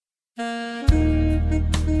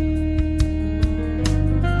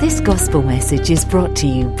This gospel message is brought to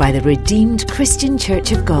you by the Redeemed Christian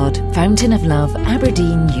Church of God, Fountain of Love,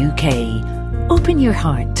 Aberdeen, UK. Open your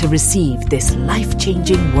heart to receive this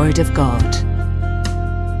life-changing Word of God.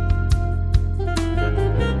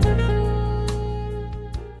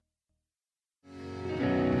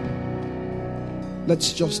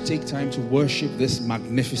 Let's just take time to worship this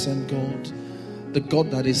magnificent God. The God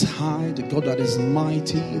that is high, the God that is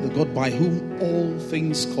mighty, the God by whom all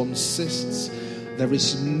things consists. There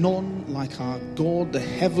is none like our God. The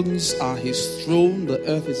heavens are his throne, the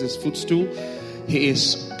earth is his footstool. He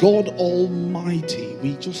is God Almighty.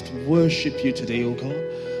 We just worship you today, O God.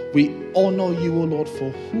 We honor you, O Lord,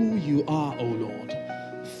 for who you are, O Lord.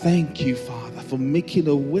 Thank you, Father, for making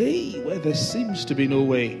a way where there seems to be no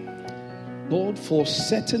way. Lord, for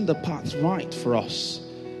setting the path right for us.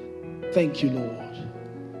 Thank you, Lord.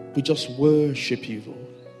 We just worship you, Lord.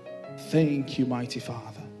 Thank you, mighty Father.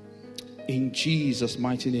 In Jesus'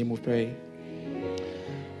 mighty name we pray.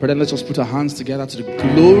 Brethren, let's just put our hands together to the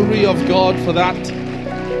glory of God for that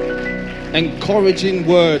encouraging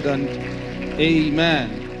word, and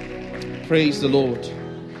amen. Praise the Lord.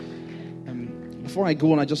 Before I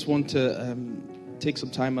go on, I just want to take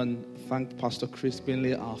some time and thank Pastor Chris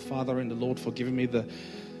Gbenle, our father in the Lord, for giving me the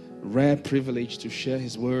rare privilege to share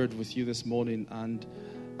his word with you this morning. And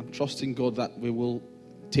I'm trusting God that we will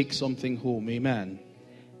take something home. Amen.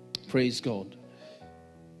 Praise God.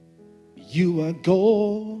 You are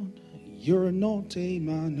God, you're not a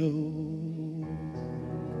man. No.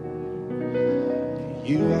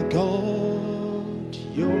 You are God,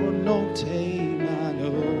 you're not a man.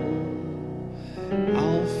 No.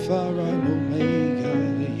 Alpha and Omega,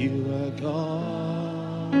 you are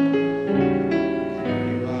God.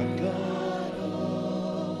 You are God.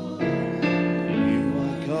 You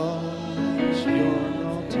are God, you're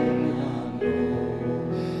not a man. No.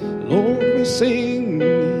 Lord, we sing,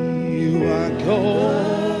 you are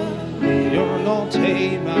God, you're not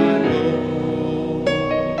a man. No.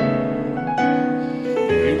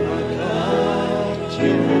 You are God,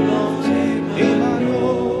 you're not a man. No.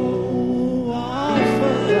 Alpha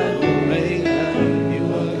and Omega, you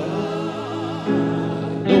are God.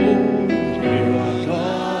 Lord, you are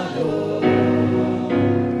God. Oh.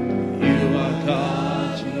 You are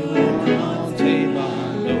God, you're not a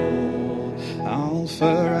man. No.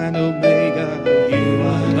 Alpha and Omega, you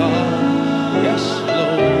are God. Yes,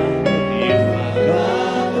 Lord, you are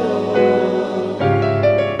God. Oh,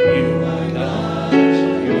 you are God,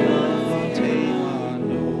 you are not a man.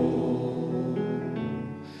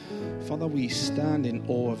 No. Father, we stand in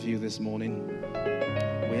awe of you this morning.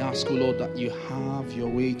 We ask, O Lord, that you have your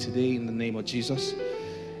way today in the name of Jesus.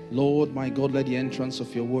 Lord, my God, let the entrance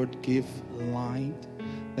of your word give light.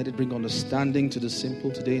 Let it bring understanding to the simple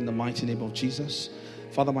today in the mighty name of Jesus.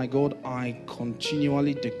 Father, my God, I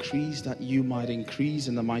continually decrease that you might increase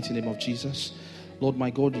in the mighty name of Jesus. Lord, my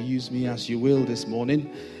God, use me as you will this morning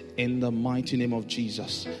in the mighty name of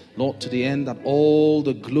Jesus. Lord, to the end that all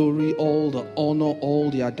the glory, all the honor,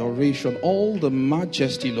 all the adoration, all the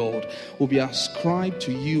majesty, Lord, will be ascribed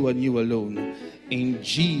to you and you alone. In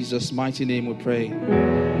Jesus' mighty name we pray.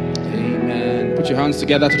 Amen. Put your hands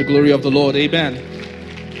together to the glory of the Lord. Amen.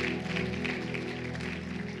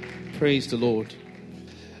 Praise the Lord.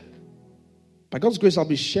 By God's grace, I'll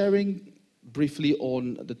be sharing briefly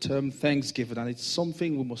on the term Thanksgiving, and it's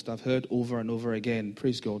something we must have heard over and over again.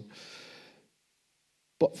 Praise God.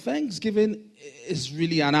 But Thanksgiving is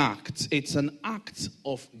really an act. It's an act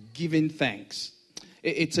of giving thanks.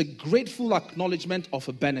 It's a grateful acknowledgement of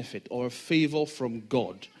a benefit or a favor from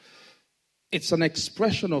God. It's an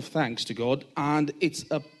expression of thanks to God, and it's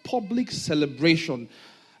a public celebration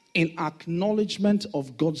in acknowledgement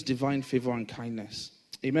of God's divine favor and kindness.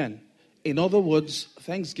 Amen. In other words,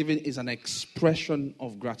 Thanksgiving is an expression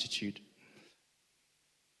of gratitude.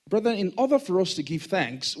 Brethren, in order for us to give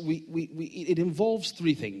thanks, it involves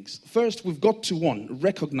three things. First, we've got to, 1,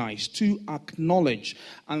 recognize, 2, acknowledge,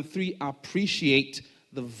 and 3, appreciate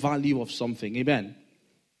the value of something. Amen.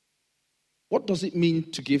 What does it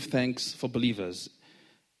mean to give thanks for believers?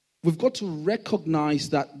 We've got to recognize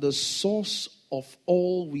that the source of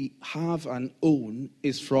all we have and own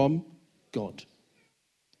is from God.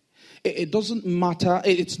 It doesn't matter.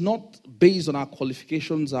 It's not based on our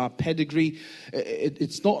qualifications, our pedigree.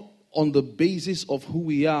 It's not on the basis of who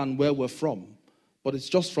we are and where we're from. But it's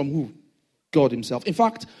just from who? God himself. In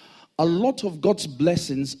fact, a lot of God's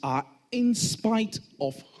blessings are in spite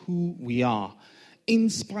of who we are. In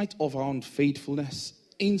spite of our unfaithfulness.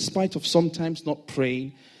 In spite of sometimes not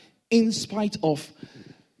praying. In spite of,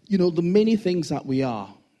 the many things that we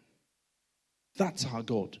are. That's our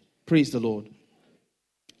God. Praise the Lord.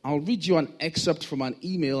 I'll read you an excerpt from an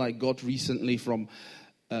email I got recently from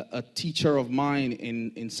a teacher of mine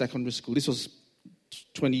in secondary school. This was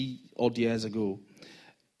 20-odd years ago.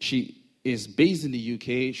 She is based in the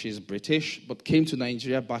UK. She's British, but came to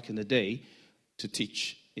Nigeria back in the day to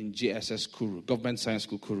teach in GSS Kuru, Government Science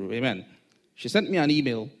School Kuru. Amen. She sent me an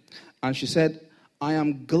email, and she said, I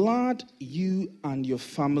am glad you and your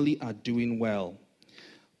family are doing well.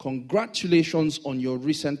 Congratulations on your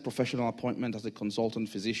recent professional appointment as a consultant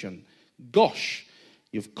physician. Gosh,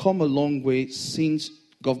 you've come a long way since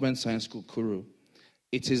Government Science School Kuru.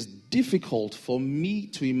 It is difficult for me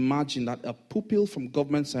to imagine that a pupil from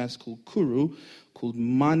Government Science School Kuru could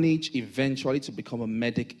manage eventually to become a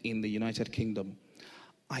medic in the United Kingdom.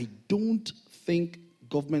 I don't think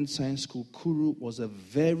Government Science School Kuru was a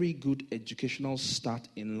very good educational start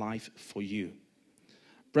in life for you.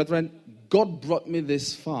 Brethren, God brought me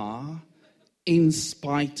this far in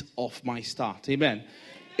spite of my start. Amen.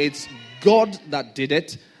 It's God that did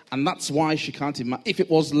it, and that's why she can't imagine. If it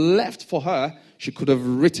was left for her, she could have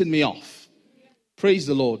written me off. Praise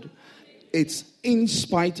the Lord. It's in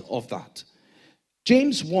spite of that.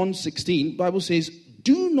 James 1:16, Bible says,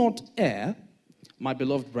 do not err, my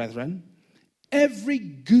beloved brethren. Every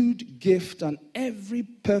good gift and every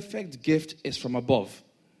perfect gift is from above,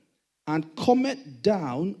 and cometh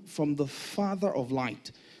down from the Father of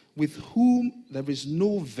light, with whom there is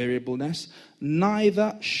no variableness,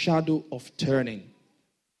 neither shadow of turning.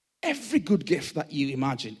 Every good gift that you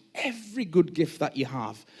imagine, every good gift that you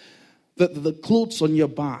have, the clothes on your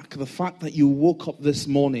back, the fact that you woke up this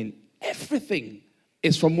morning, everything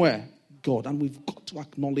is from where? God. And we've got to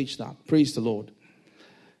acknowledge that. Praise the Lord.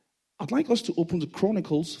 I'd like us to open the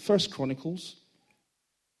Chronicles, 1 Chronicles,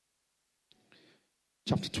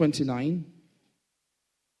 chapter 29,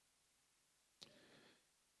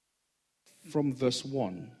 from verse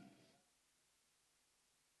 1.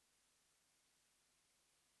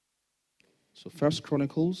 So 1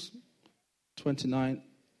 Chronicles 29,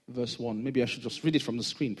 verse 1. Maybe I should just read it from the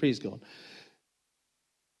screen. Praise God.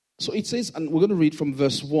 So it says, and we're going to read from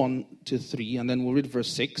verse 1 to 3, and then we'll read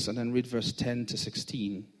verse 6, and then read verse 10 to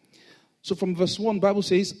 16. So from verse 1, the Bible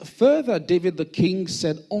says, further David the king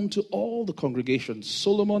said unto all the congregation,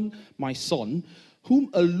 Solomon my son,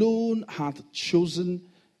 whom alone hath chosen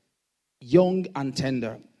young and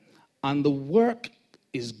tender, and the work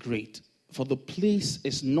is great, for the place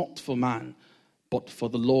is not for man, but for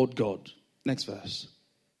the Lord God. Next verse.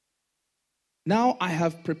 Now I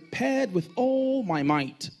have prepared with all my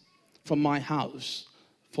might from my house,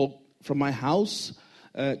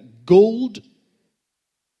 gold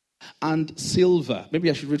and silver. Maybe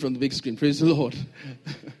I should read from the big screen. Praise the Lord.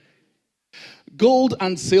 Gold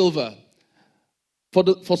and silver. For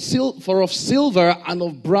of silver and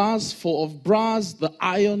of brass, for of brass the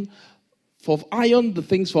iron, for of iron the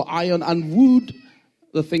things for iron, and wood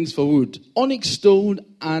the things for wood. Onyx stone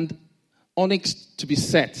and onyx to be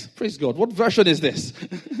set. Praise God. What version is this?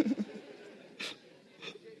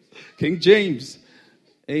 King James.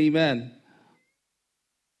 Amen.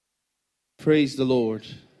 Praise the Lord.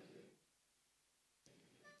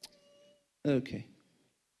 Okay.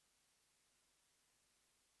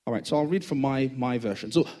 All right, so I'll read from my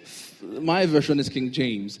version. So my version is King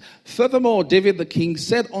James. Furthermore, David the king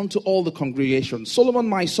said unto all the congregation, Solomon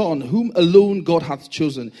my son, whom alone God hath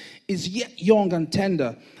chosen, is yet young and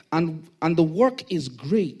tender, and the work is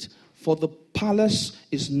great, for the palace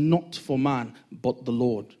is not for man, but the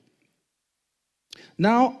Lord.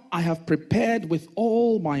 Now I have prepared with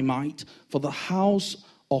all my might for the house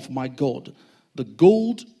of my God, the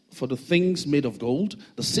gold for the things made of gold,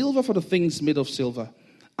 the silver for the things made of silver,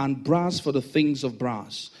 and brass for the things of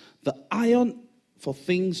brass, the iron for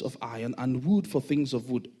things of iron, and wood for things of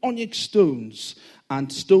wood, onyx stones,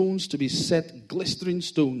 and stones to be set, glistering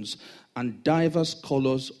stones, and divers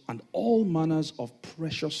colors, and all manners of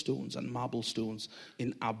precious stones and marble stones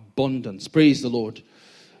in abundance. Praise the Lord.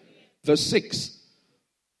 Verse 6.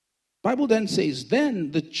 Bible then says, then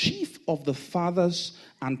the chief of the fathers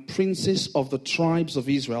and princes of the tribes of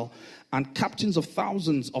Israel, and captains of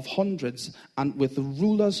thousands, of hundreds, and with the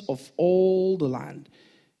rulers of all the land,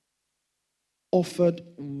 offered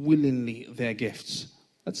willingly their gifts.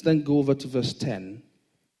 Let's then go over to verse 10.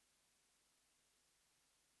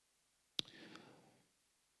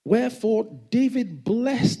 Wherefore David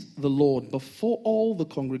blessed the Lord before all the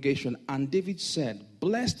congregation, and David said,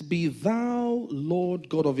 Blessed be thou, Lord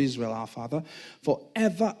God of Israel, our Father,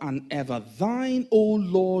 forever and ever. Thine, O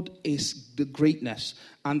Lord, is the greatness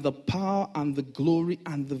and the power and the glory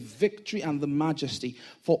and the victory and the majesty.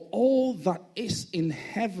 For all that is in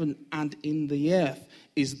heaven and in the earth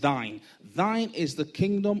is thine. Thine is the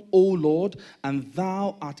kingdom, O Lord, and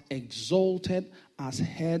thou art exalted as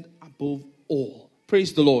head above all.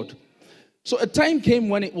 Praise the Lord. So a time came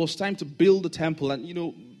when it was time to build the temple, and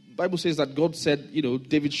the Bible says that God said,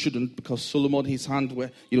 David shouldn't, because Solomon, David's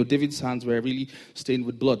hands were really stained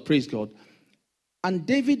with blood. Praise God. And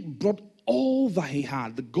David brought all that he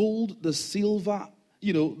had, the gold, the silver,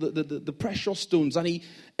 the precious stones, and he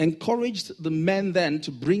encouraged the men then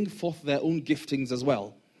to bring forth their own giftings as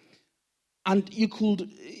well. And you could,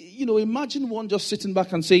 imagine one just sitting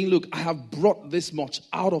back and saying, look, I have brought this much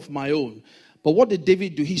out of my own. But what did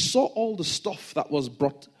David do? He saw all the stuff that was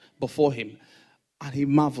brought before him, and he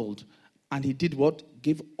marveled. And he did what?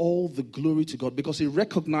 Gave all the glory to God, because he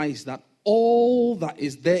recognized that all that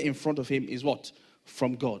is there in front of him is what?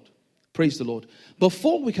 From God. Praise the Lord.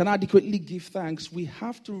 Before we can adequately give thanks, we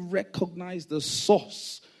have to recognize the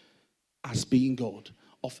source as being God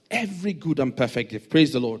of every good and perfect gift.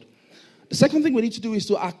 Praise the Lord. The second thing we need to do is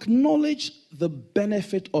to acknowledge the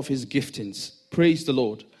benefit of his giftings. Praise the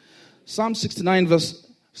Lord. Psalm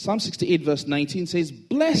 68 verse 19 says,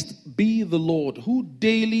 Blessed be the Lord, who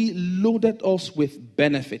daily loadeth us with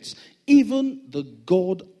benefits, even the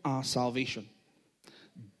God our salvation.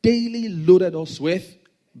 Daily loaded us with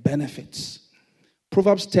benefits.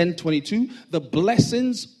 Proverbs 10:22, the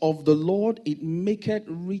blessings of the Lord, it maketh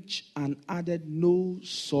rich and added no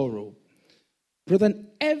sorrow. Brethren,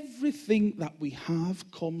 everything that we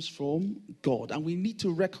have comes from God, and we need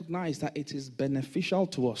to recognize that it is beneficial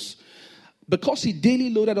to us. Because he daily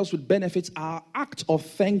loaded us with benefits, our act of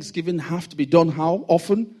thanksgiving have to be done how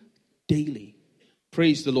often? Daily.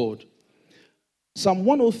 Praise the Lord. Psalm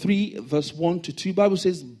 103 verse 1 to 2, Bible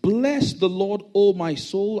says, Bless the Lord, O my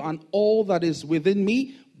soul, and all that is within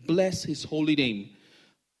me, bless his holy name.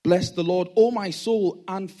 Bless the Lord, O my soul,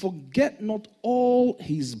 and forget not all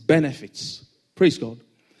his benefits. Praise God.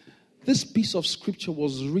 This piece of scripture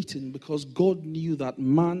was written because God knew that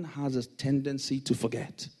man has a tendency to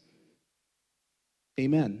forget.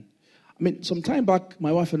 Amen. Some time back,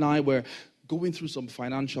 my wife and I were going through some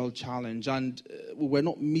financial challenge, and we were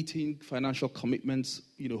not meeting financial commitments,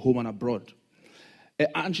 home and abroad.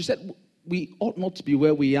 And she said, we ought not to be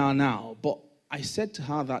where we are now. But I said to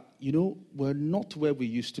her that, we're not where we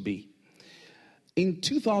used to be. In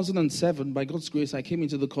 2007, by God's grace, I came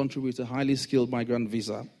into the country with a highly skilled migrant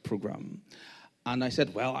visa program. And I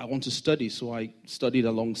said, well, I want to study, so I studied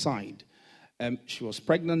alongside. She was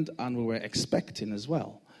pregnant, and we were expecting as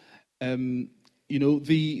well. The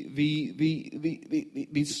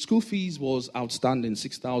school fees was outstanding,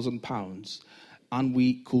 £6,000, and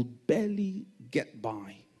we could barely get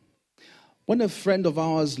by. When a friend of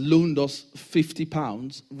ours loaned us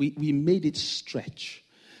 £50, we made it stretch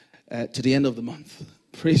to the end of the month.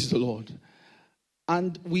 Praise the Lord.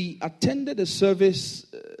 And we attended a service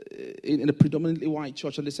in a predominantly white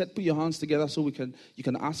church, and they said, put your hands together so you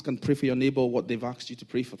can ask and pray for your neighbor what they've asked you to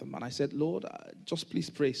pray for them. And I said, Lord, just please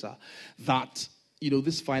pray, sir, that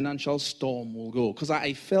this financial storm will go. Because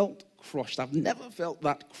I felt crushed. I've never felt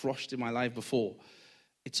that crushed in my life before.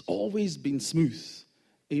 It's always been smooth.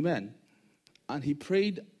 Amen. And he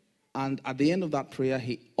prayed, and at the end of that prayer,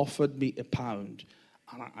 he offered me £1.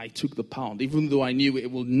 And I took the £1, even though I knew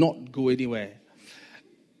it will not go anywhere.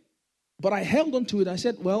 But I held on to it. I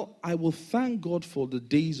said, well, I will thank God for the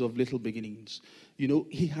days of little beginnings.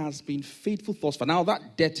 He has been faithful thus far. Now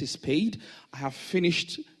that debt is paid. I have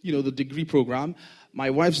finished, the degree program.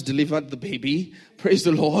 My wife's delivered the baby. Praise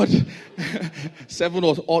the Lord. 7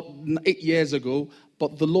 or 8 years ago.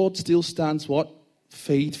 But the Lord still stands what?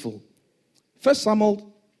 Faithful. 1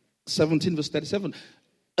 Samuel 17 verse 37.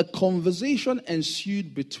 A conversation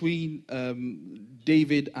ensued between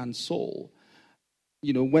David and Saul,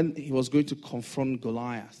 when he was going to confront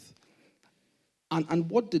Goliath. And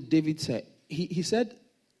what did David say? He said,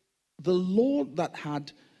 the Lord that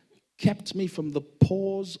had kept me from the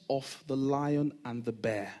paws of the lion and the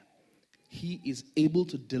bear, he is able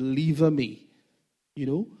to deliver me,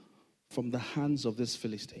 from the hands of this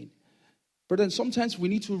Philistine. But then sometimes we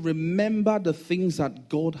need to remember the things that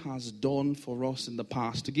God has done for us in the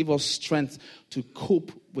past to give us strength to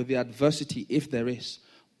cope with the adversity, if there is,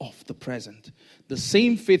 of the present. The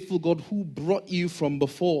same faithful God who brought you from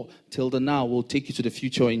before till the now will take you to the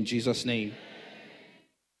future in Jesus' name.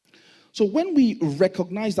 So when we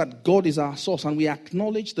recognize that God is our source and we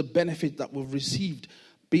acknowledge the benefit that we've received,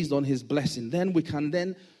 based on his blessing, then we can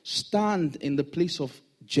then stand in the place of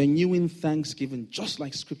genuine thanksgiving, just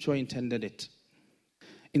like Scripture intended it.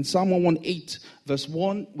 In Psalm 118, verse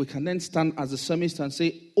 1, we can then stand as the psalmist and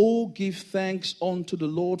say, "Oh, give thanks unto the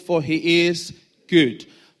Lord, for he is good,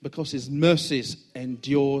 because his mercies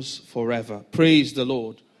endures forever." Praise the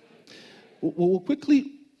Lord. We'll quickly,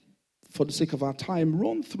 for the sake of our time,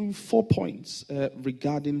 run through 4 points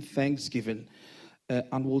regarding thanksgiving.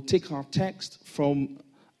 And we'll take our text from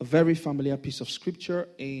a very familiar piece of Scripture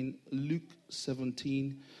in Luke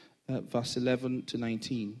 17, verse 11 to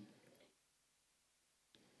 19.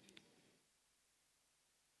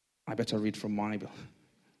 I better read from my Bible.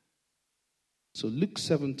 So Luke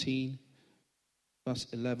 17, verse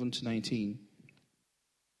 11 to 19.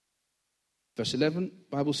 Verse 11,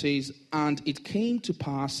 Bible says, "And it came to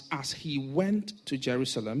pass as he went to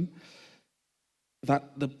Jerusalem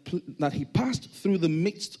that he passed through the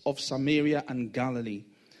midst of Samaria and Galilee.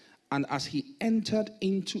 And as he entered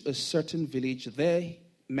into a certain village, there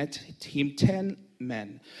met him 10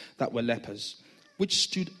 men that were lepers, which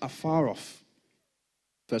stood afar off."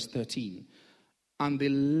 Verse 13, "And they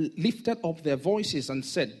lifted up their voices and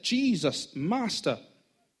said, 'Jesus, Master,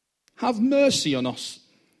 have mercy on us.'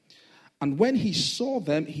 And when he saw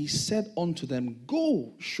them, he said unto them,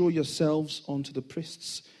 'Go, show yourselves unto the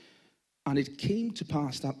priests.' And it came to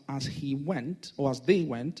pass that as they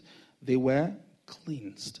went, they were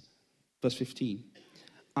cleansed." Verse 15,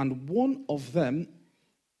 "And one of them,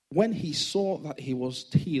 when he saw that he was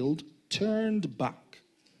healed, turned back,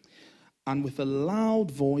 and with a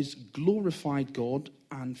loud voice glorified God,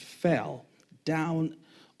 and fell down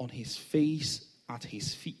on his face at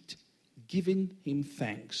his feet, giving him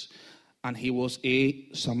thanks. And he was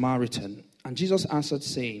a Samaritan. And Jesus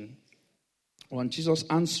answering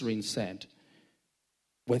said,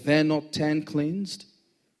 Were there not 10 cleansed?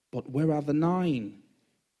 But where are the 9?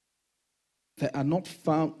 They are not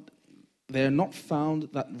found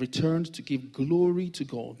that returned to give glory to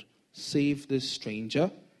God, save this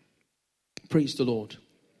stranger." Praise the Lord.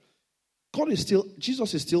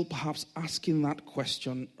 Jesus is still perhaps asking that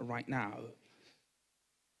question right now.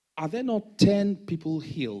 Are there not 10 people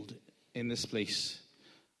healed in this place?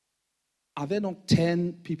 Are there not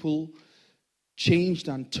 10 people changed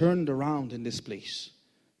and turned around in this place?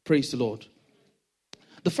 Praise the Lord.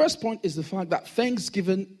 The first point is the fact that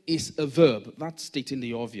thanksgiving is a verb. That's stating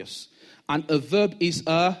the obvious. And a verb is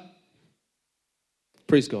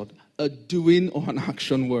praise God, a doing or an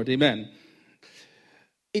action word. Amen.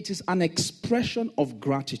 It is an expression of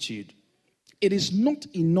gratitude. It is not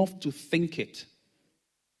enough to think it.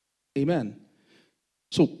 Amen.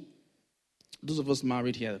 So, those of us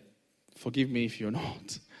married here, forgive me if you're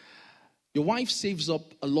not. Your wife saves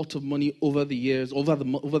up a lot of money over the years, over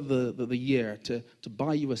the year to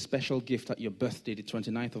buy you a special gift at your birthday, the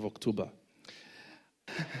 29th of October.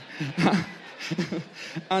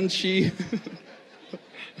 And she...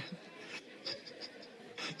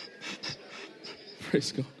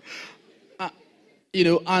 Praise God.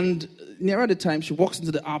 And nearer the time, she walks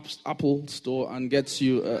into the Apple store and gets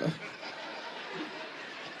you...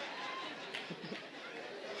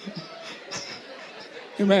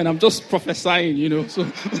 Amen. I'm just prophesying, So,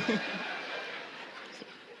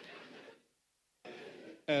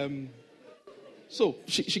 so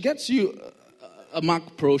she gets you a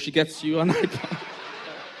Mac Pro. She gets you an iPad.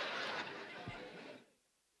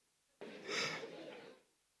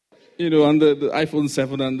 And the iPhone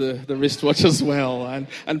 7 and the wristwatch as well,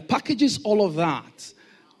 and packages all of that,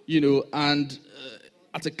 and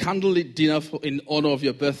at a candlelit dinner in honor of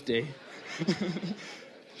your birthday.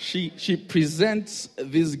 She presents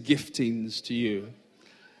these giftings to you,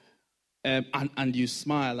 and you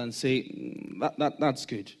smile and say, that's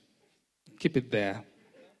good. Keep it there.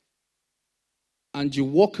 And you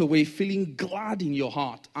walk away feeling glad in your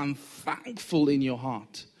heart and thankful in your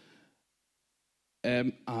heart.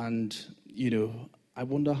 I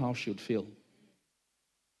wonder how she would feel.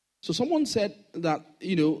 So someone said that,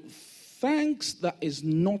 thanks that is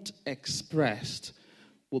not expressed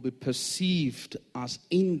will be perceived as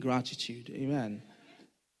ingratitude. Amen.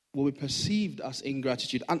 Will be perceived as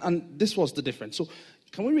ingratitude. And this was the difference. So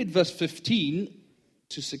can we read verse 15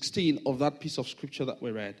 to 16 of that piece of scripture that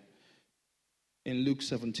we read in Luke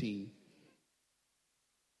 17?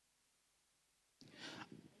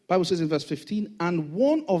 Bible says in verse 15, "And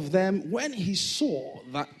one of them, when he saw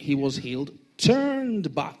that he was healed,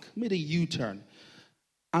 turned back," made a U-turn,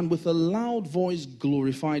 "and with a loud voice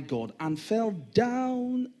glorified God, and fell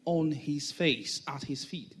down on his face at his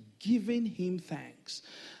feet, giving him thanks.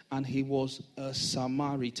 And he was a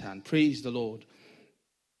Samaritan." Praise the Lord.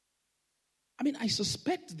 I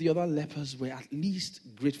suspect the other lepers were at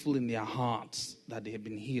least grateful in their hearts that they had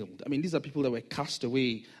been healed. These are people that were cast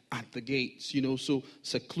away at the gates, so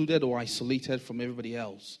secluded or isolated from everybody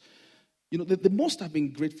else. They must have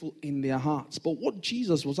been grateful in their hearts. But what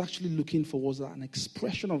Jesus was actually looking for was an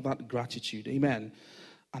expression of that gratitude. Amen.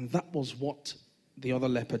 And that was what the other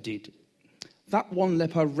leper did. That one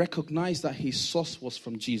leper recognized that his source was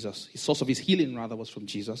from Jesus. His source of his healing, rather, was from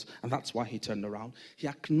Jesus. And that's why he turned around. He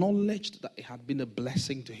acknowledged that it had been a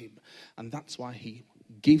blessing to him. And that's why he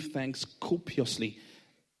gave thanks copiously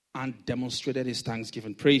and demonstrated his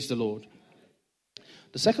thanksgiving. Praise the Lord.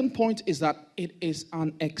 The second point is that it is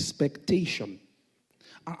an expectation.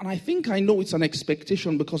 And I think I know it's an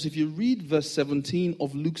expectation because if you read verse 17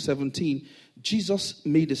 of Luke 17, Jesus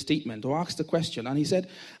made a statement or asked a question. And he said,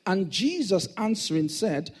 and Jesus answering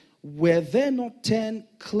said, were there not 10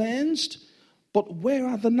 cleansed? But where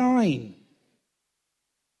are the 9?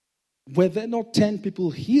 Were there not 10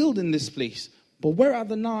 people healed in this place? But where are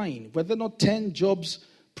the 9? Were there not 10 jobs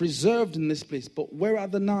preserved in this place? But where are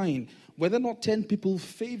the 9? Were there not 10 people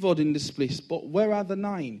favored in this place? But where are the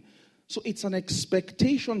 9? So it's an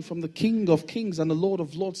expectation from the King of Kings and the Lord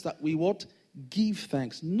of Lords that we what? Give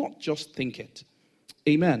thanks, not just think it.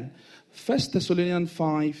 Amen. 1 Thessalonians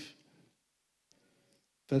 5,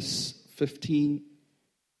 verse 15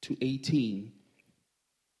 to 18.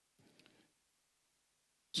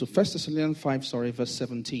 So 1 Thessalonians 5, verse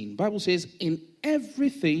 17. Bible says, in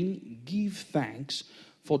everything give thanks,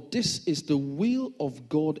 for this is the will of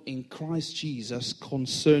God in Christ Jesus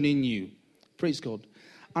concerning you. Praise God.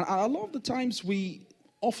 And a lot of the times we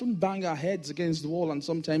often bang our heads against the wall and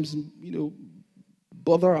sometimes,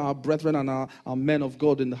 bother our brethren and our men of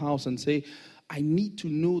God in the house and say, I need to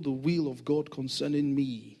know the will of God concerning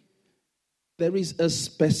me. There is a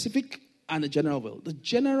specific and a general will. The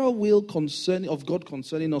general will of God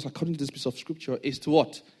concerning us, according to this piece of scripture, is to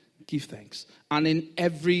what? Give thanks. And in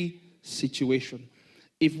every situation.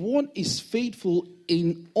 If one is faithful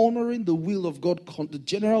in honoring the will of God, the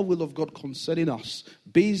general will of God concerning us,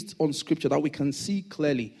 based on scripture that we can see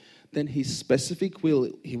clearly, then his specific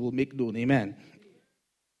will he will make known. Amen.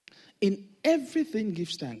 In everything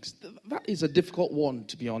gives thanks. That is a difficult one,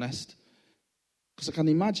 to be honest. Because I can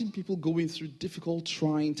imagine people going through difficult,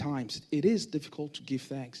 trying times. It is difficult to give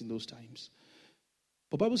thanks in those times.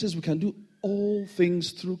 But the Bible says we can do all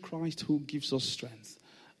things through Christ who gives us strength.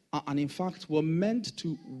 And in fact, we're meant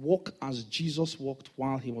to walk as Jesus walked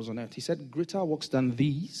while he was on earth. He said, greater works than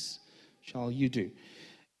these shall you do.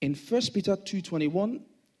 In 1 Peter 2:21,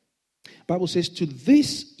 the Bible says, to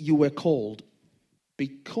this you were called,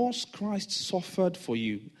 because Christ suffered for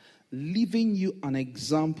you, leaving you an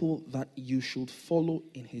example that you should follow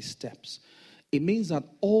in his steps. It means that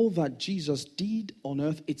all that Jesus did on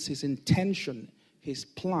earth, it's his intention, his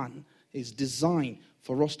plan, his design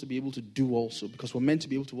for us to be able to do also, because we're meant to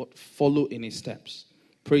be able to follow in his steps.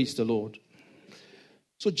 Praise the Lord.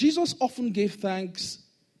 So Jesus often gave thanks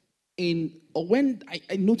when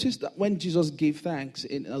I noticed that when Jesus gave thanks,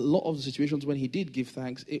 in a lot of the situations when he did give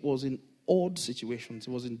thanks, it was in odd situations.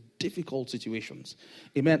 It was in difficult situations.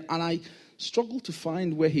 Amen. And I struggled to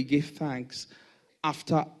find where he gave thanks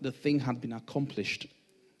after the thing had been accomplished.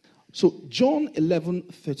 So John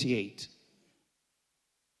 11:38.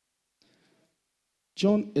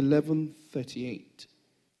 John 11:38.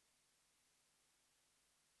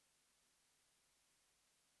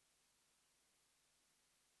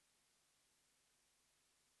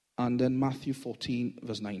 And then Matthew 14,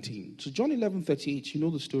 verse 19. So John 11:38, you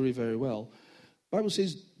know the story very well. The Bible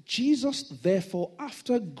says, Jesus, therefore,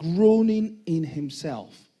 after groaning in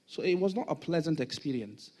himself, so it was not a pleasant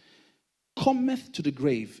experience, cometh to the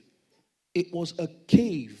grave. It was a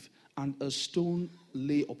cave, and a stone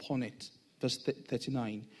lay upon it. Verse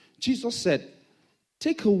 39. Jesus said,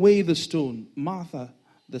 take away the stone. Martha,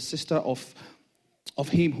 the sister of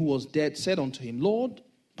him who was dead, said unto him, Lord,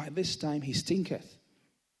 by this time he stinketh,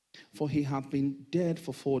 for he hath been dead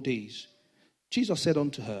for 4 days. Jesus said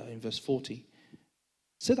unto her in verse 40,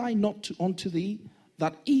 said I not unto thee,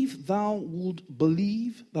 that if thou would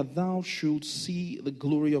believe, that thou shouldst see the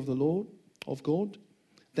glory of the Lord, of God?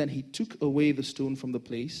 Then he took away the stone from the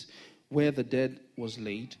place where the dead was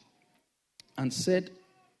laid, and said,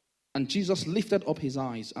 and Jesus lifted up his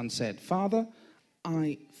eyes and said, Father,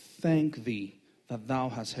 I thank thee that thou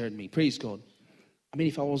hast heard me. Praise God.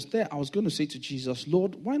 If I was there, I was going to say to Jesus,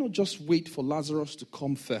 Lord, why not just wait for Lazarus to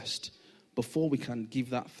come first before we can give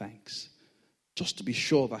that thanks? Just to be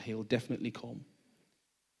sure that he'll definitely come.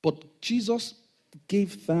 But Jesus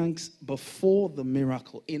gave thanks before the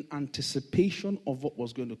miracle in anticipation of what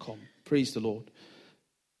was going to come. Praise the Lord.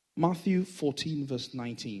 Matthew 14, verse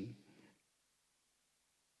 19.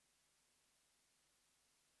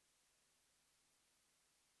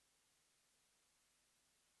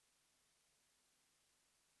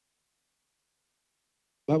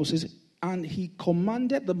 Bible says, and he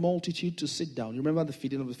commanded the multitude to sit down. You remember the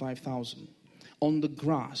feeding of the 5,000? On the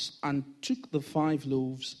grass, and took the 5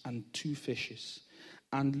 loaves and 2 fishes.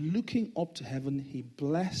 And looking up to heaven, he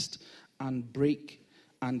blessed and brake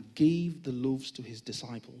and gave the loaves to his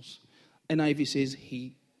disciples. NIV says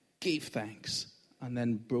he gave thanks and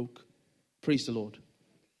then broke. Praise the Lord.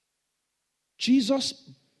 Jesus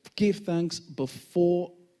gave thanks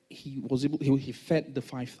before he fed the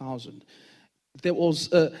 5,000. There was,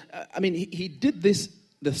 he did this.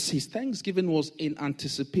 His thanksgiving was in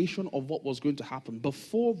anticipation of what was going to happen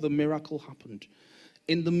before the miracle happened.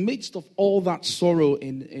 In the midst of all that sorrow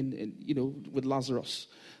with Lazarus,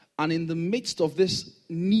 and in the midst of this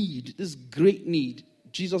need, this great need,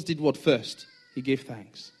 Jesus did what first? He gave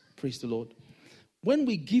thanks. Praise the Lord. When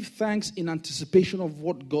we give thanks in anticipation of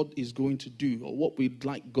what God is going to do or what we'd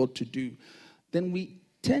like God to do, then we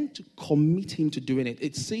tend to commit him to doing it.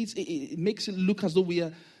 It says it makes it look as though we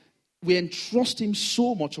entrust him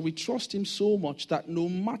so much, or we trust him so much that no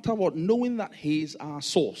matter what, knowing that he is our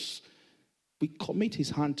source, we commit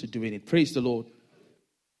his hand to doing it. Praise the Lord.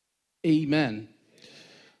 Amen.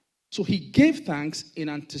 So he gave thanks in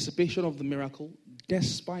anticipation of the miracle,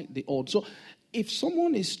 despite the odds. So if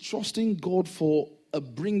someone is trusting God for a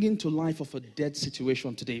bringing to life of a dead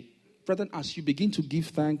situation today, brethren, as you begin to give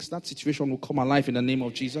thanks, that situation will come alive in the name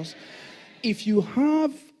of Jesus. If you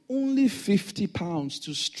have only £50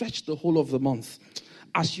 to stretch the whole of the month,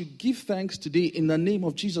 as you give thanks today in the name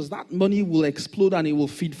of Jesus, that money will explode and it will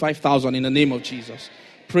feed 5,000 in the name of Jesus.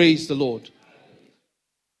 Praise the Lord.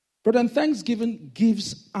 Brethren, thanksgiving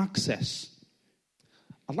gives access.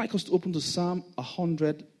 I'd like us to open to Psalm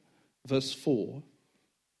 100, verse 4.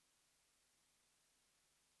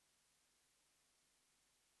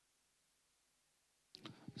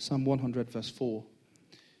 Psalm 100, verse 4.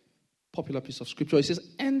 Popular piece of scripture. It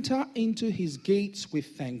says, enter into his gates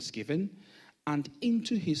with thanksgiving and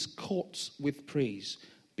into his courts with praise.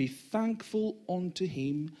 Be thankful unto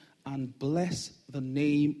him and bless the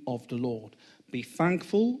name of the Lord. Be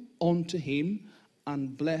thankful unto him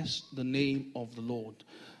and bless the name of the Lord.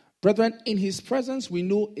 Brethren, in his presence we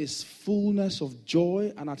know is fullness of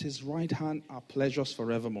joy, and at his right hand are pleasures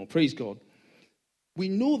forevermore. Praise God. We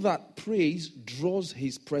know that praise draws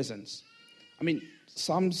his presence.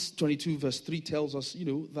 Psalms 22 verse 3 tells us,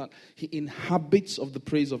 that he inhabits of the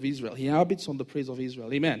praise of Israel. He inhabits on the praise of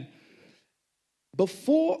Israel. Amen.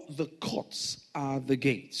 Before the courts are the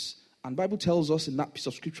gates. And the Bible tells us in that piece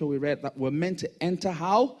of scripture we read that we're meant to enter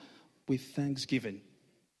how? With thanksgiving.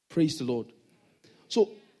 Praise the Lord.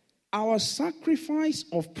 So our sacrifice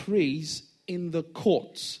of praise in the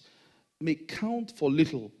courts may count for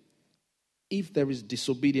little if there is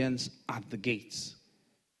disobedience at the gates.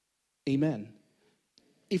 Amen.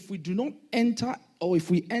 If we do not enter, or if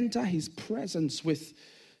we enter his presence with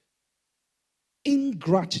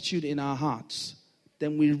ingratitude in our hearts,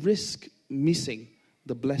 then we risk missing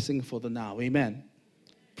the blessing for the now. Amen.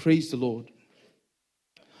 Praise the Lord.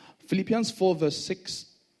 Philippians 4 verse 6.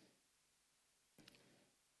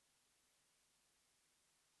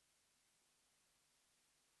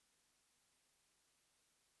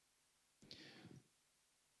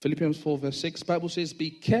 Philippians 4 verse 6. Bible says, be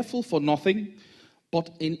careful for nothing, but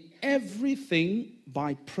in everything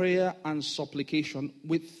by prayer and supplication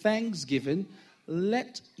with thanksgiving,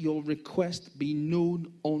 let your request be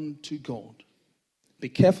known unto God. Be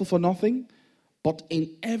careful for nothing, but in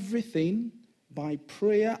everything by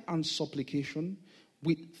prayer and supplication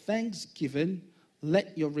with thanksgiving,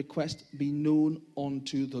 let your request be known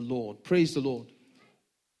unto the Lord. Praise the Lord.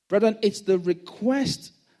 Brethren, it's the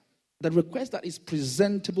request that is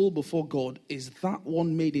presentable before God is that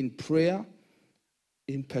one made in prayer,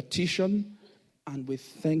 in petition, and with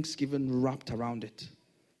thanksgiving wrapped around it.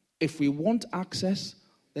 If we want access,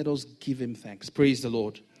 let us give him thanks. Praise the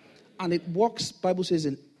Lord. And it works, Bible says,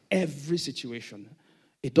 in every situation.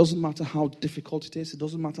 It doesn't matter how difficult it is. It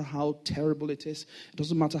doesn't matter how terrible it is. It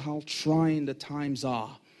doesn't matter how trying the times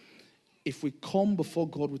are. If we come before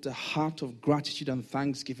God with a heart of gratitude and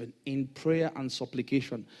thanksgiving in prayer and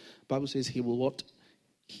supplication, Bible says he will what?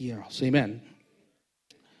 Hear us. Amen.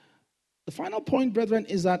 The final point, brethren,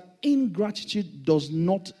 is that ingratitude does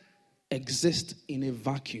not exist in a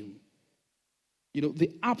vacuum.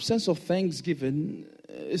 The absence of thanksgiving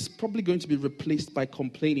is probably going to be replaced by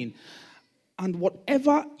complaining. And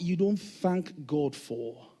whatever you don't thank God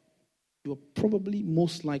for, you're probably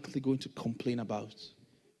most likely going to complain about.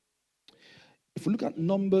 If we look at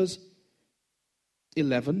Numbers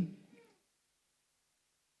 11,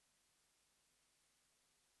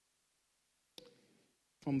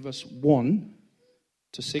 from verse 1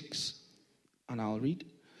 to 6, and I'll read.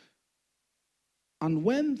 And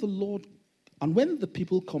when the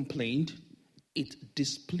people complained, it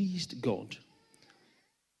displeased God,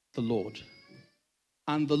 the Lord.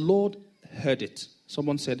 And the Lord heard it.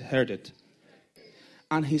 Someone said, heard it.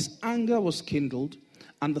 And his anger was kindled,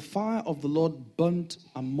 and the fire of the Lord burnt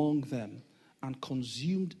among them and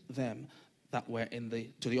consumed them that were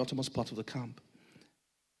to the uttermost part of the camp.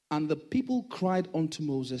 And the people cried unto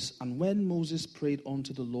Moses, and when Moses prayed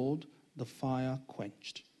unto the Lord, the fire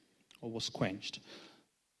was quenched.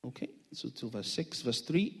 Okay, so till verse 6, verse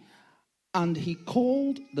 3. And he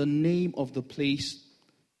called the name of the place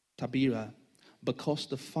Taberah, because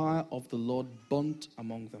the fire of the Lord burnt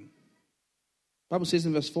among them. The Bible says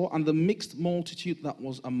in verse 4, and the mixed multitude that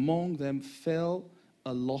was among them fell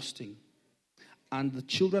a lusting. And the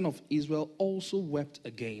children of Israel also wept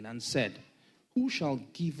again and said, who shall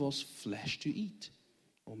give us flesh to eat,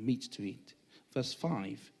 or meat to eat? Verse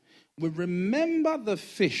 5, we remember the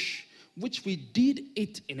fish which we did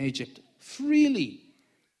eat in Egypt freely,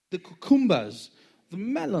 the cucumbers, the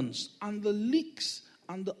melons, and the leeks,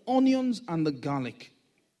 and the onions, and the garlic.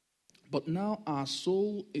 But now our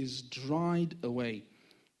soul is dried away.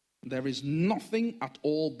 There is nothing at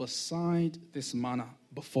all beside this manna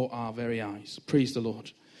before our very eyes. Praise the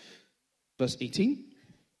Lord. Verse 18.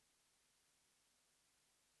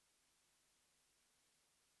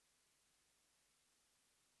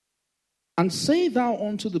 And say thou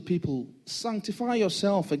unto the people, sanctify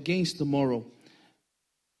yourself against the morrow,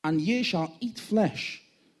 and ye shall eat flesh,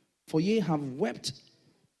 for ye have wept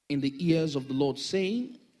in the ears of the Lord,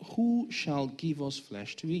 saying, who shall give us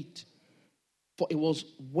flesh to eat? For it was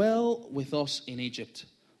well with us in Egypt.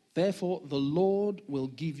 Therefore the Lord will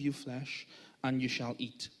give you flesh, and you shall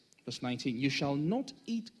eat. Verse 19, you shall not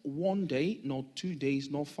eat 1 day, nor 2 days,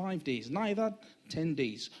 nor 5 days, neither 10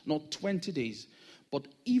 days, nor 20 days, but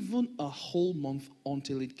even a whole month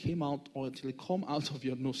until it come out of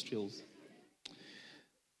your nostrils.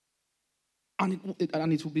 And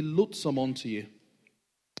it will be loathsome unto you,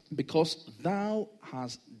 because thou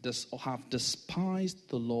have despised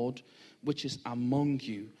the Lord which is among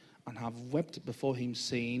you, and have wept before him,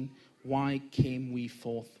 saying, why came we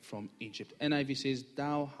forth from Egypt? NIV says,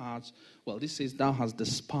 this says, thou hast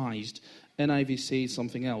despised. NIV says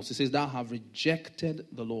something else. It says, thou have rejected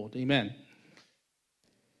the Lord. Amen.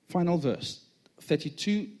 Final verse,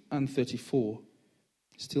 32 and 34,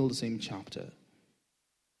 still the same chapter.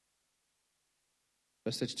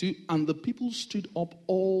 Verse 32, and the people stood up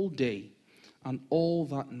all day, and all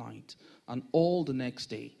that night, and all the next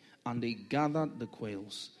day, and they gathered the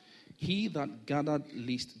quails. He that gathered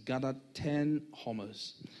least gathered 10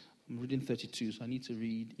 homers. I'm reading 32, so I need to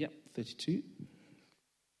read, 32.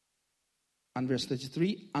 And verse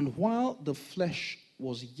 33, and while the flesh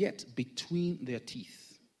was yet between their teeth,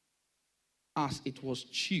 as it was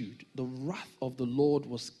chewed, the wrath of the Lord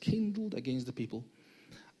was kindled against the people,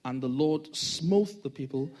 and the Lord smote the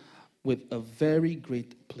people with a very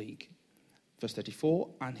great plague. Verse 34,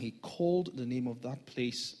 and he called the name of that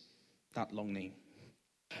place that long name.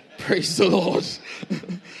 Praise the Lord.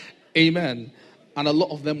 Amen. And a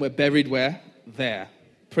lot of them were buried where? There.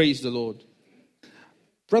 Praise the Lord.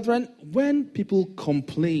 Brethren, when people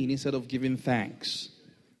complain instead of giving thanks,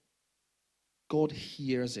 God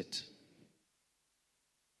hears it.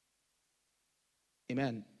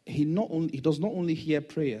 Amen. He does not only hear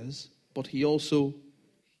prayers, but he also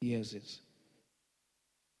hears it.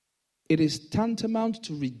 It is tantamount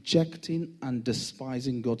to rejecting and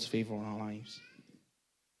despising God's favor on our lives.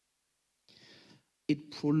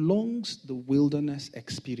 It prolongs the wilderness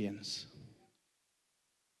experience.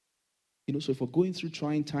 So if we're going through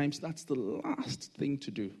trying times, that's the last thing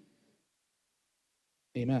to do.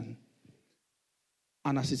 Amen.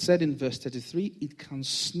 And as it said in verse 33, it can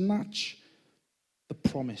snatch the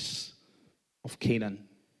promise of Canaan.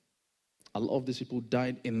 A lot of these people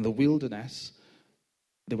died in the wilderness.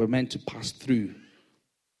 They were meant to pass through.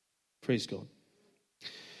 Praise God.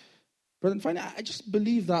 But finally, I just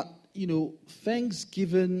believe that,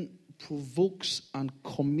 thanksgiving provokes and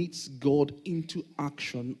commits God into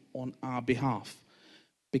action on our behalf,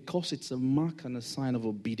 because it's a mark and a sign of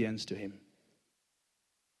obedience to him.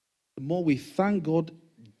 The more we thank God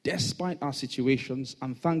despite our situations,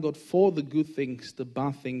 and thank God for the good things, the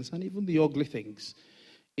bad things, and even the ugly things,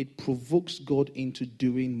 it provokes God into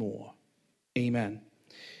doing more. Amen.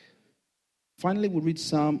 Finally, we'll read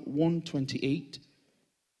Psalm 128.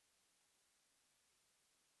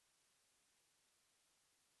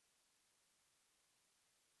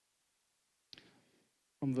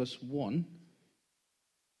 From verse 1.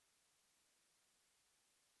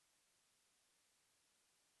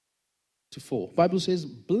 to 4. The Bible says,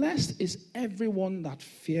 blessed is everyone that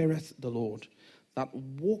feareth the Lord, that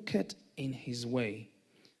walketh in his way.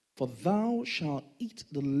 For thou shalt eat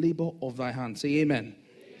the labor of thy hand. Say amen.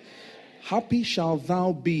 Happy shalt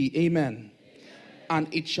thou be. Amen.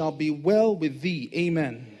 And it shall be well with thee.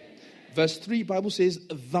 Amen. Verse 3, Bible says,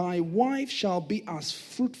 thy wife shall be as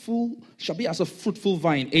a fruitful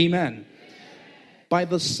vine. Amen. By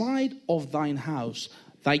the side of thine house,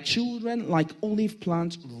 thy children like olive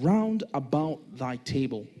plants round about thy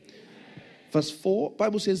table. Verse 4,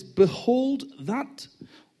 Bible says, behold, that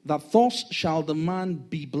thus shall the man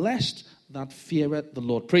be blessed that feareth the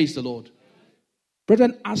Lord. Praise the Lord.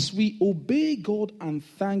 Brethren, as we obey God and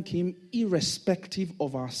thank him irrespective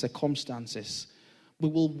of our circumstances, we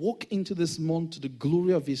will walk into this month to the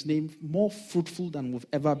glory of his name more fruitful than we've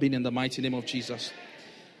ever been in the mighty name of Jesus.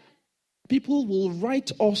 People will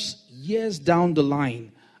write us years down the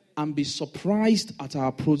line and be surprised at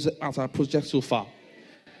our project so far.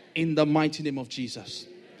 In the mighty name of Jesus.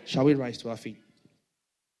 Shall we rise to our feet?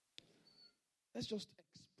 Let's just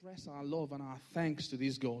express our love and our thanks to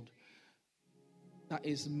this God that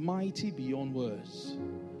is mighty beyond words.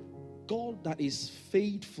 God that is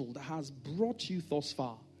faithful, that has brought you thus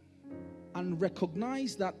far. And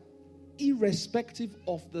recognize that irrespective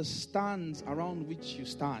of the stands around which you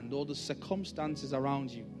stand or the circumstances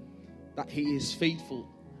around you, that he is faithful.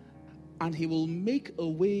 And he will make a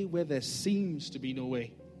way where there seems to be no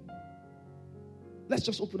way. Let's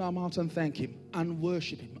just open our mouths and thank him and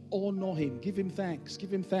worship him, honor him, give him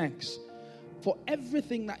thanks for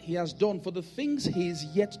everything that he has done, for the things he is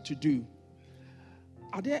yet to do.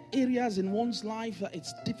 Are there areas in one's life that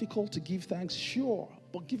it's difficult to give thanks? Sure,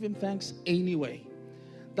 but give him thanks anyway.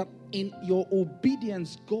 That in your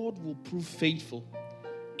obedience, God will prove faithful.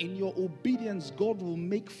 In your obedience, God will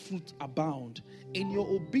make fruit abound. In your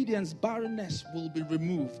obedience, barrenness will be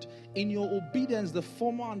removed. In your obedience, the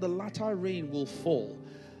former and the latter rain will fall.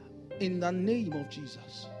 In the name of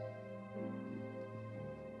Jesus.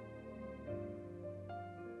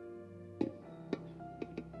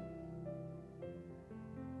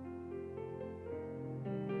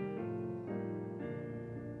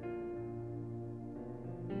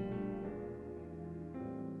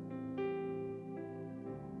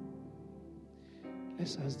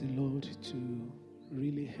 Let's ask the Lord to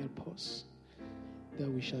really help us, that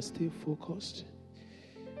we shall stay focused.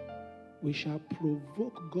 We shall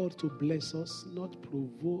provoke God to bless us, not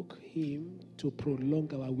provoke him to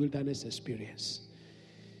prolong our wilderness experience.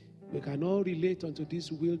 We can all relate unto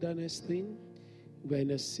this wilderness thing. We're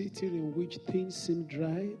in a city in which things seem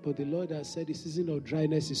dry, but the Lord has said the season of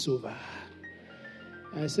dryness is over.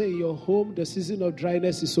 I say in your home, the season of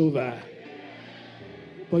dryness is over.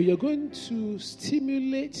 But you're going to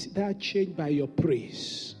stimulate that change by your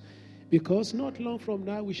praise. Because not long from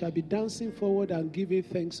now, we shall be dancing forward and giving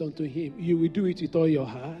thanks unto him. You will do it with all your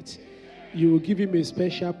heart. You will give him a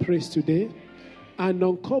special praise today. An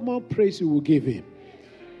uncommon praise you will give him.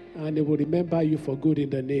 And he will remember you for good in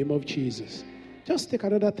the name of Jesus. Just take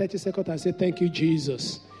another 30 seconds and say, thank you,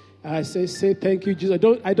 Jesus. I say thank you, Jesus.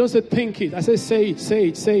 I don't say think it. I say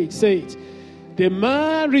it. The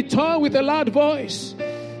man returned with a loud voice.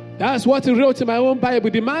 That's what he wrote in my own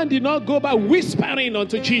Bible. The man did not go back whispering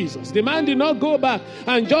unto Jesus. The man did not go back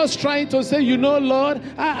and just trying to say, Lord,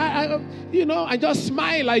 I just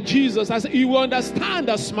smile like Jesus. I said, you will understand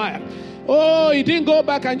the smile. Oh, he didn't go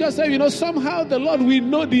back and just say, somehow the Lord will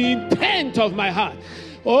know the intent of my heart.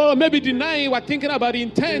 Oh, maybe denying we're thinking about the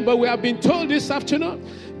intent, but we have been told this afternoon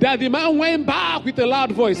that the man went back with a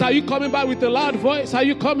loud voice. Are you coming back with a loud voice? Are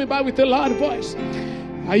you coming back with a loud voice?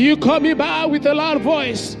 Are you coming back with a loud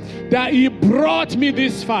voice? That he brought me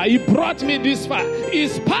this far. He brought me this far. In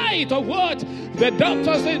spite of what the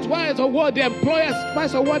doctors say, in spite of what the employers, in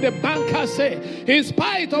spite of what the bankers say, in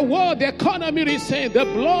spite of what the economy is saying, the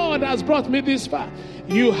blood has brought me this far.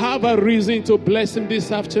 You have a reason to bless him this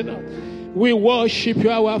afternoon. We worship you,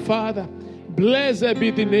 our Father. Blessed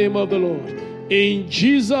be the name of the Lord. In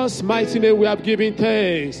Jesus' mighty name we have given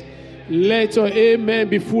thanks. Let your amen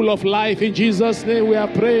be full of life. In Jesus' name we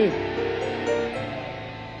have prayed.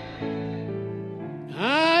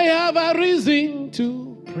 I have a reason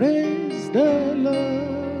to praise the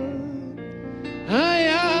Lord. I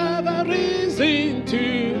have a reason to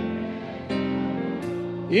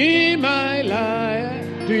in my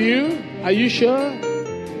life. Do you? Are you sure?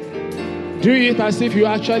 Do it as if you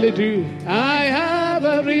actually do. I have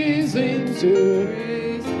a reason to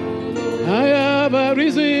praise the Lord. I have a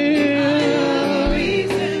reason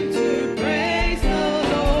to praise the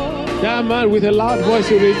Lord. That man with a loud voice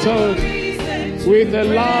will return. With a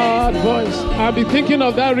loud voice. I'll be thinking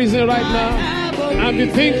of that reason right now. I'll be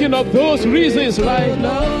thinking of those reasons right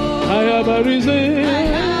now. I have a reason.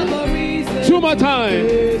 Too much more time.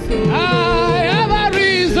 I have a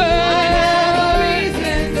reason.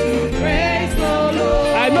 To praise the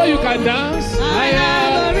Lord. I know you can dance. I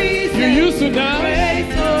have a reason. You used to dance.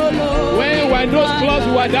 Praise the Lord. When you were in those clubs,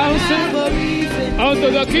 you were dancing.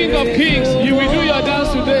 Unto the King of Kings, you will do your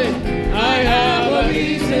dance today. I have a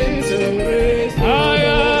reason to praise the Lord. I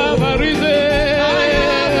have a reason. I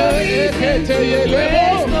have a reason to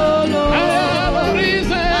praise the Lord. I have a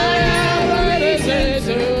reason. I have a reason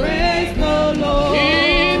to praise the Lord.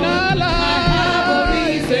 In our life, I have a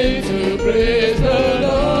reason to praise the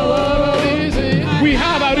Lord. We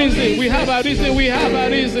have a reason. We have a reason. We have a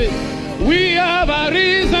reason. We have a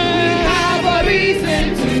reason. We have a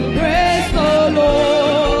reason to praise the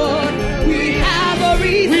Lord. We have a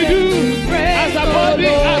reason. We do. To praise As a body,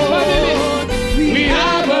 the as Lord. families, we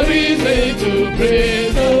have a reason to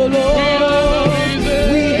praise the Lord. We have a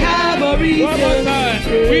reason. We have a reason. One more time.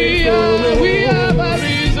 We have a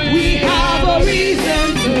reason. We have a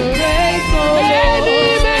reason to praise the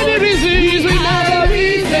Lord. Many reasons. We have a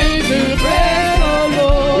reason to praise the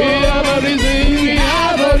Lord. We have a reason. We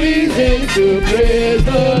have a reason to praise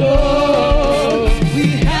the Lord. We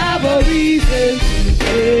have a reason to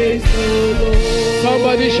praise the Lord.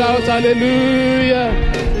 Somebody shout hallelujah.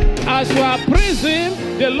 As we are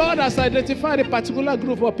praising, the Lord has identified a particular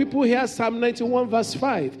group of people here, Psalm 91 verse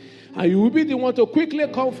 5. And you will be the one to quickly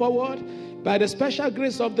come forward. By the special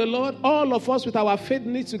grace of the Lord, all of us with our faith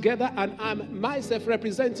knit together, and I'm myself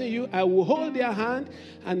representing you, I will hold their hand,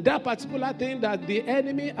 and that particular thing that the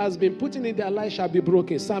enemy has been putting in their life shall be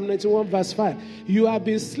broken. Psalm 91 verse 5. You have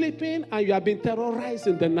been sleeping and you have been terrorized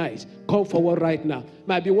in the night. Come forward right now.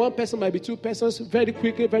 Might be one person, might be two persons. Very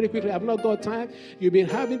quickly, I have not got time. You've been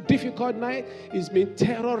having difficult night. It's been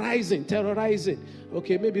terrorizing.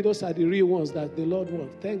 Okay, maybe those are the real ones that the Lord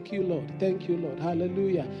wants. Thank you, Lord. Thank you, Lord.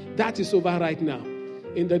 Hallelujah. That is over right now.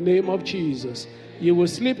 In the name of Jesus. You will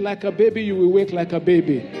sleep like a baby. You will wake like a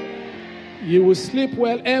baby. You will sleep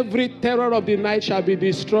well. Every terror of the night shall be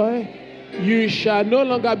destroyed. You shall no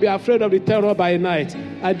longer be afraid of the terror by night.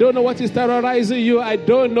 I don't know what is terrorizing you. I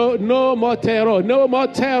don't know. No more terror. No more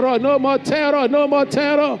terror. No more terror. No more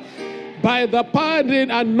terror. By the power and the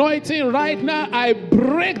anointing right now, I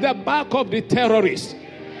break the back of the terrorists.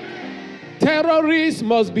 Terrorists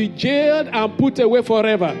must be jailed and put away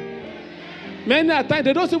forever. Many times,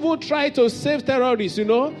 they don't even try to save terrorists, you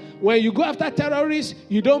know. When you go after terrorists,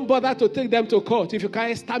 you don't bother to take them to court. If you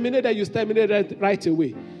can exterminate them, you exterminate them right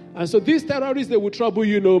away. And so these terrorists, they will trouble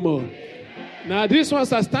you no more. Now, these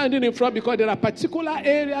ones are standing in front because there are particular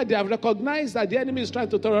areas they have recognized that the enemy is trying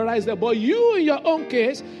to terrorize them. But you, in your own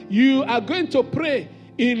case, you are going to pray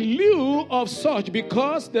in lieu of such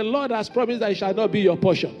because the Lord has promised that it shall not be your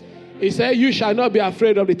portion. He said, you shall not be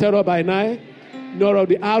afraid of the terror by night, nor of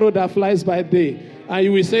the arrow that flies by day. And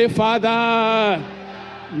you will say, Father,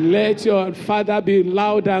 let your Father be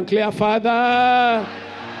loud and clear. Father,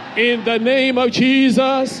 in the name of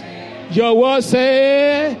Jesus, your word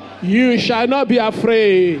says, you shall not be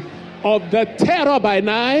afraid of the terror by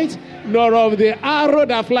night, nor of the arrow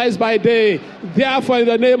that flies by day. Therefore, in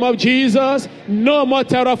the name of Jesus, no more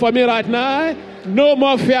terror for me right now. No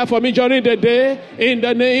more fear for me during the day. In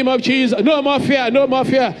the name of Jesus, no more fear, no more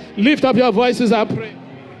fear. Lift up your voices and pray.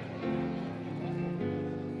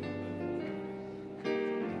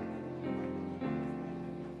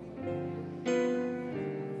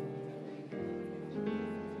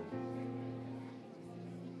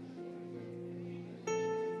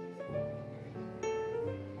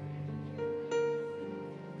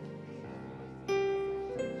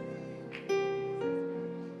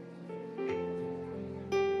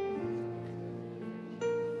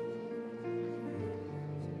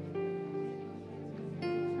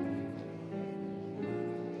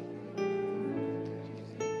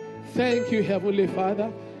 Thank you, Heavenly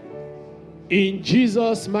Father. In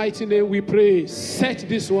Jesus' mighty name we pray. Set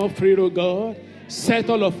this one free, O God. Set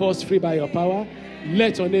all of us free by your power.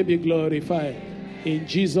 Let your name be glorified. In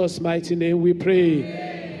Jesus' mighty name we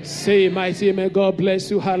pray. Say, mighty amen. God bless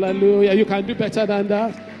you. Hallelujah. You can do better than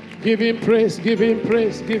that. Give him praise. Give him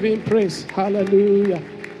praise. Give him praise. Hallelujah.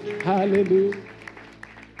 Hallelujah.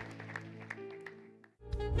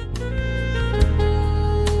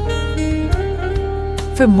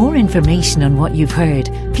 For more information on what you've heard,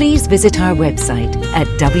 please visit our website at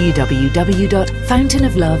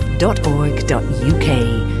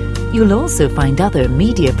www.fountainoflove.org.uk. You'll also find other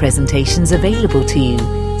media presentations available to you.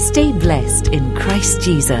 Stay blessed in Christ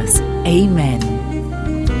Jesus. Amen.